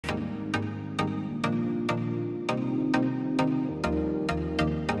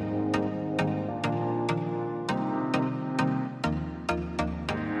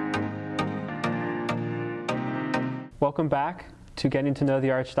Welcome back to Getting to Know the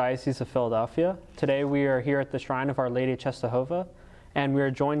Archdiocese of Philadelphia. Today we are here at the shrine of Our Lady of Czestochowa, and we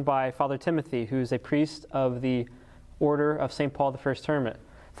are joined by Father Timothy, who is a priest of the Order of St. Paul I Hermit.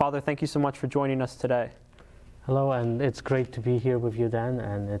 Father, thank you so much for joining us today. Hello, and it's great to be here with you, Dan,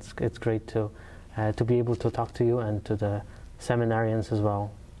 and it's great to be able to talk to you and to the seminarians as well.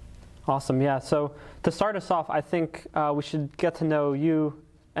 Awesome, yeah. So to start us off, I think we should get to know you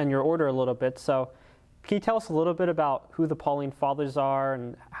and your order a little bit. So can you tell us a little bit about who the Pauline Fathers are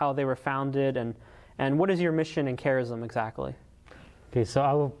and how they were founded, and what is your mission and charism exactly? Okay, so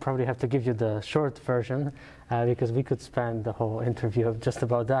I will probably have to give you the short version because we could spend the whole interview just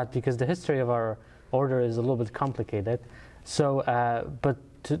about that, because the history of our order is a little bit complicated. So, but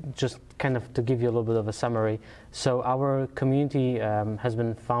to give you a little bit of a summary, so our community has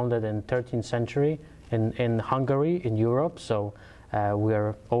been founded in 13th century in Hungary, in Europe. So we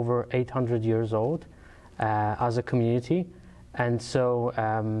are over 800 years old as a community, and so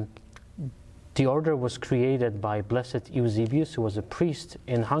the order was created by Blessed Eusebius, who was a priest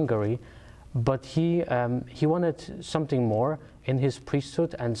in Hungary, but he wanted something more in his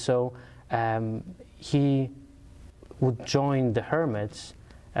priesthood, and so he would join the hermits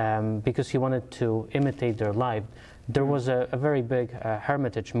because he wanted to imitate their life. There was a very big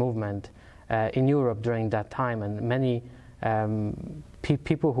hermitage movement in Europe during that time, and many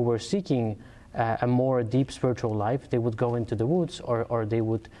people who were seeking a more deep spiritual life, they would go into the woods, or they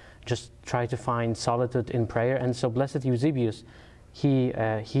would just try to find solitude in prayer. And so Blessed Eusebius, he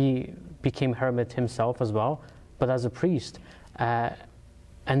became hermit himself as well, but as a priest.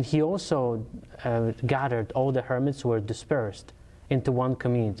 And he also gathered all the hermits who were dispersed into one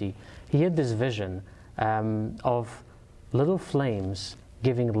community. He had this vision of little flames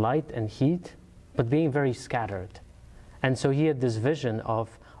giving light and heat, but being very scattered. And so he had this vision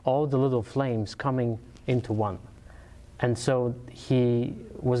of all the little flames coming into one. And so he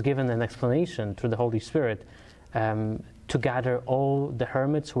was given an explanation through the Holy Spirit to gather all the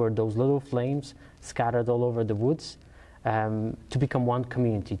hermits who were those little flames scattered all over the woods, to become one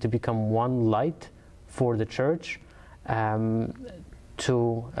community, to become one light for the church,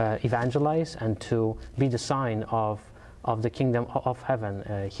 to evangelize and to be the sign of the kingdom of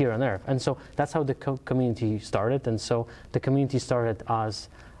heaven here on earth. And so that's how the community started. And so the community started as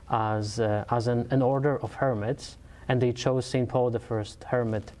an order of hermits, and they chose St. Paul I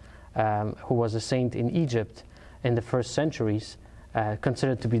Hermit, who was a saint in Egypt in the first centuries,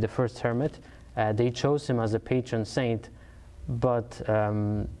 considered to be the first hermit. They chose him as a patron saint, but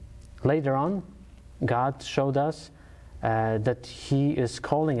later on, God showed us that He is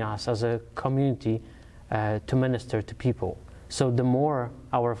calling us as a community to minister to people. So the more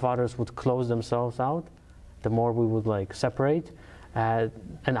our fathers would close themselves out, the more we would separate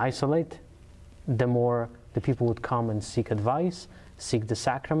and isolate, the more the people would come and seek advice, seek the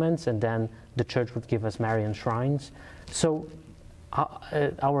sacraments, and then the church would give us Marian shrines. So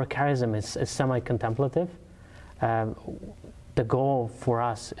our charism is semi-contemplative. The goal for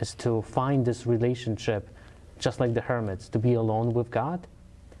us is to find this relationship, just like the hermits, to be alone with God,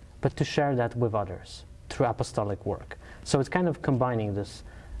 but to share that with others through apostolic work. So it's kind of combining this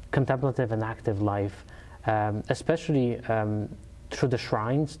contemplative and active life, especially through the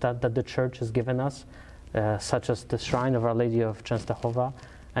shrines that the church has given us, such as the shrine of Our Lady of Czestochowa,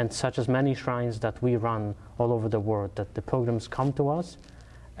 and such as many shrines that we run all over the world, that the pilgrims come to us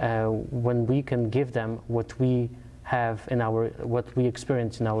when we can give them what we have what we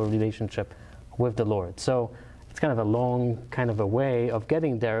experience in our relationship with the Lord. So it's kind of a long a way of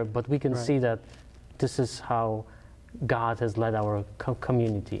getting there, but we can see that this is how God has led our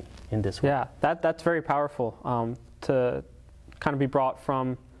community in this way. Yeah, that's very powerful to kind of be brought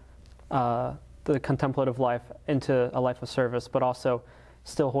from the contemplative life into a life of service, but also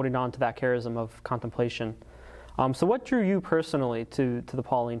still holding on to that charism of contemplation. So what drew you personally to the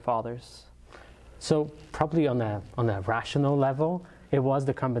Pauline Fathers? So probably on a rational level, it was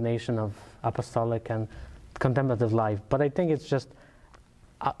the combination of apostolic and contemplative life. But I think it's just,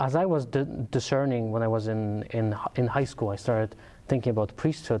 as I was discerning when I was in high school, I started thinking about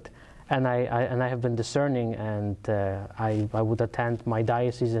priesthood, and I have been discerning, and I would attend my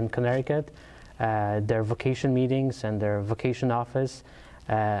diocese in Connecticut, their vocation meetings and their vocation office,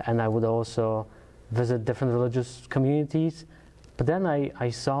 and I would also visit different religious communities. But then I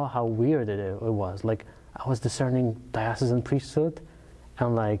saw how weird it was. I was discerning diocesan priesthood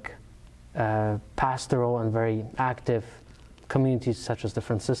and pastoral and very active communities such as the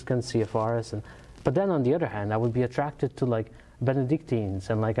Franciscans, CFRs, but then on the other hand, I would be attracted to Benedictines,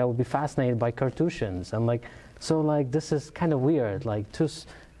 and I would be fascinated by Carthusians, and so this is kind of weird, two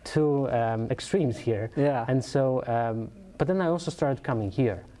two extremes here. Yeah. And so, but then I also started coming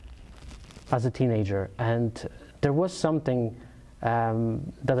here as a teenager, and there was something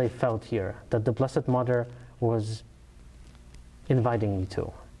that I felt here, that the Blessed Mother was inviting me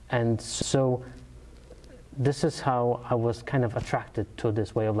to. And so this is how I was kind of attracted to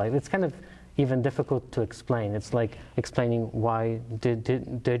this way of life. It's kind of even difficult to explain. It's like explaining why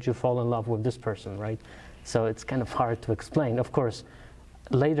did you fall in love with this person, right? So it's kind of hard to explain. Of course,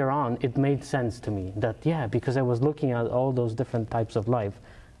 later on, it made sense to me that, yeah, because I was looking at all those different types of life,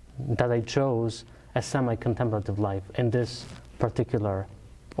 that I chose a semi-contemplative life in this particular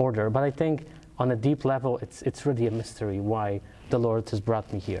order. But I think on a deep level, it's really a mystery why the Lord has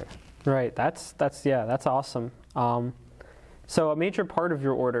brought me here. Right. That's awesome. So a major part of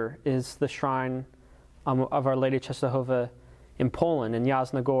your order is the shrine of Our Lady of Czestochowa in Poland, in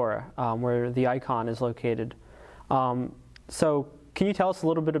Jasna Góra, where the icon is located. So can you tell us a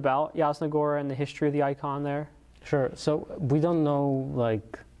little bit about Jasna Góra and the history of the icon there? Sure. So we don't know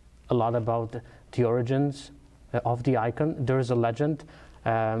like a lot about the origins of the icon. There is a legend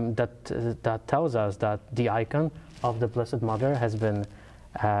that tells us that the icon of the Blessed Mother has been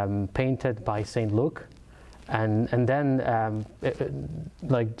painted by Saint Luke, and then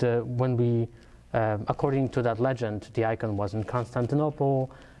according to that legend, the icon was in Constantinople,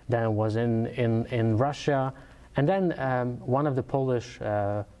 then it was in Russia, and then one of the Polish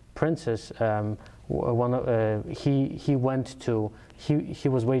princes, he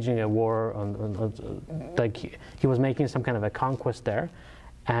was waging a war he was making some kind of a conquest there,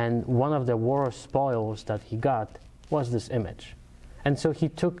 and one of the war spoils that he got was this image, and so he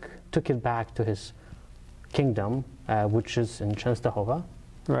took it back to his kingdom, which is in Częstochowa.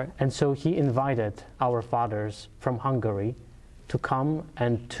 Right. And so he invited our fathers from Hungary to come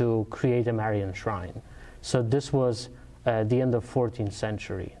and to create a Marian shrine. So this was the end of 14th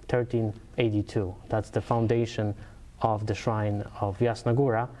century, 1382. That's the foundation of the shrine of Jasna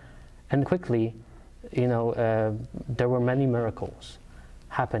Góra. And quickly, there were many miracles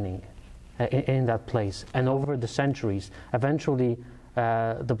happening in that place. And over the centuries, eventually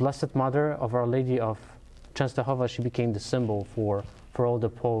the Blessed Mother of Our Lady of Czestochowa, she became the symbol for all the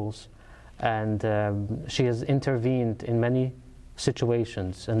Poles, and she has intervened in many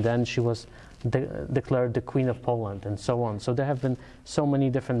situations, and then she was declared the Queen of Poland and so on. So there have been so many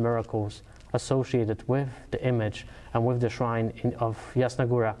different miracles associated with the image and with the shrine of Jasna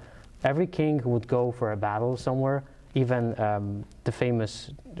Góra. Every king who would go for a battle somewhere, even the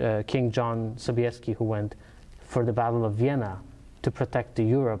famous King John Sobieski, who went for the Battle of Vienna to protect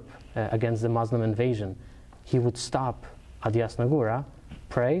Europe against the Muslim invasion, he would stop at Jasna Góra,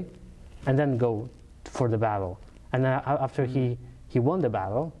 pray, and then go for the battle. And then after he won the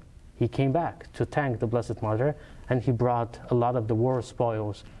battle, he came back to thank the Blessed Mother, and he brought a lot of the war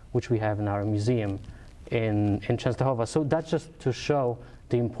spoils, which we have in our museum in Częstochowa. So that's just to show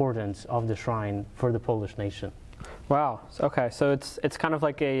the importance of the shrine for the Polish nation. Wow. Okay. So it's kind of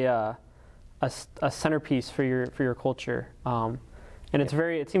like a centerpiece for your culture, and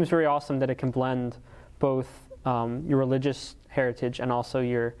it seems very awesome that it can blend both your religious heritage and also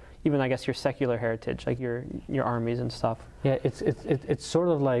your secular heritage, like your armies and stuff. Yeah, it's sort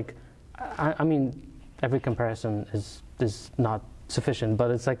of like, I mean, every comparison is not sufficient, but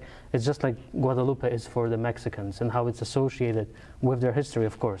it's just like Guadalupe is for the Mexicans, and how it's associated with their history,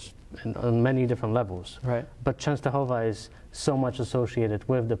 of course, on many different levels. Right. But Częstochowa is so much associated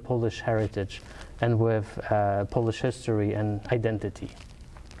with the Polish heritage and with Polish history and identity.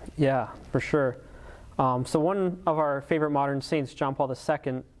 Yeah, for sure. So one of our favorite modern saints, John Paul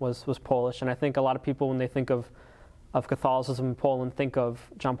II, was Polish, and I think a lot of people, when they think of Catholicism in Poland, think of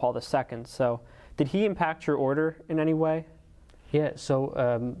John Paul II. So did he impact your order in any way? Yeah, so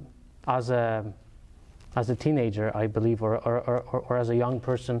as a teenager, I believe, or as a young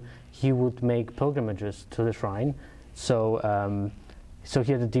person, he would make pilgrimages to the shrine. So so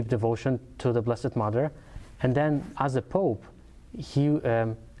he had a deep devotion to the Blessed Mother. And then as a pope, he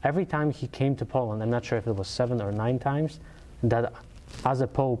every time he came to Poland, I'm not sure if it was 7 or 9 times, that as a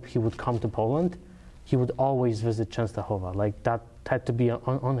pope he would come to Poland, he would always visit Częstochowa. Like that had to be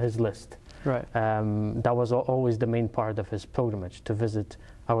on his list. Right. That was always the main part of his pilgrimage, to visit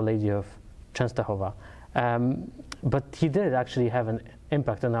Our Lady of Czestochowa. But he did actually have an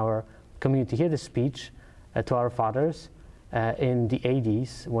impact on our community. He had a speech to our fathers in the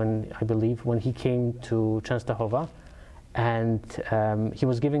 80s, when he came to Częstochowa, and he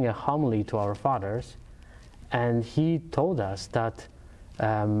was giving a homily to our fathers, and he told us that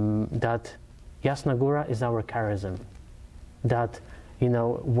Jasna Góra is our charism, that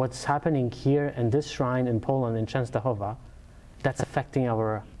what's happening here in this shrine in Poland, in Częstochowa, that's affecting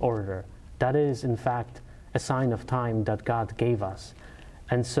our order. That is, in fact, a sign of time that God gave us.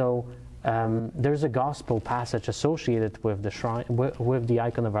 And so there's a gospel passage associated with the shrine, with the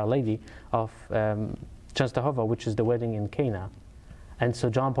icon of Our Lady of Czestochowa, which is the wedding in Cana. And so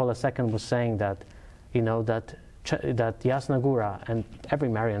John Paul II was saying that, that Jasna Góra and every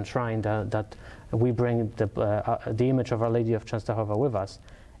Marian shrine that we bring the image of Our Lady of Czestochowa with us,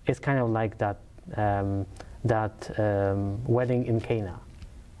 is kind of like that wedding in Cana.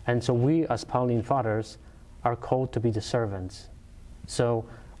 And so we, as Pauline Fathers, are called to be the servants. So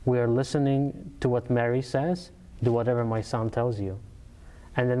we are listening to what Mary says, do whatever my son tells you.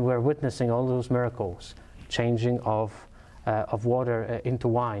 And then we're witnessing all those miracles, changing of water into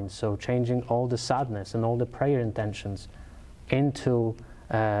wine, so changing all the sadness and all the prayer intentions into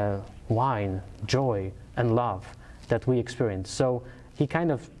wine, joy, and love that we experience. So he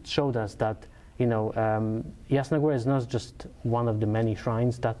kind of showed us that, Jasna Góra is not just one of the many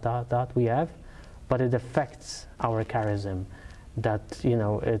shrines that we have, but it affects our charism. That,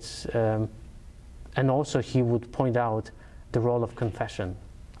 it's, and also he would point out the role of confession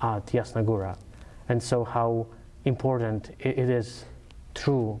at Jasna Góra, and so how important it is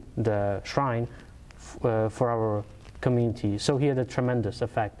through the shrine for our community. So he had a tremendous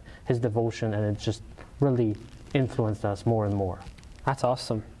effect, his devotion, and it just really influenced us more and more. That's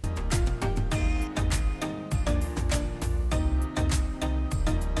awesome.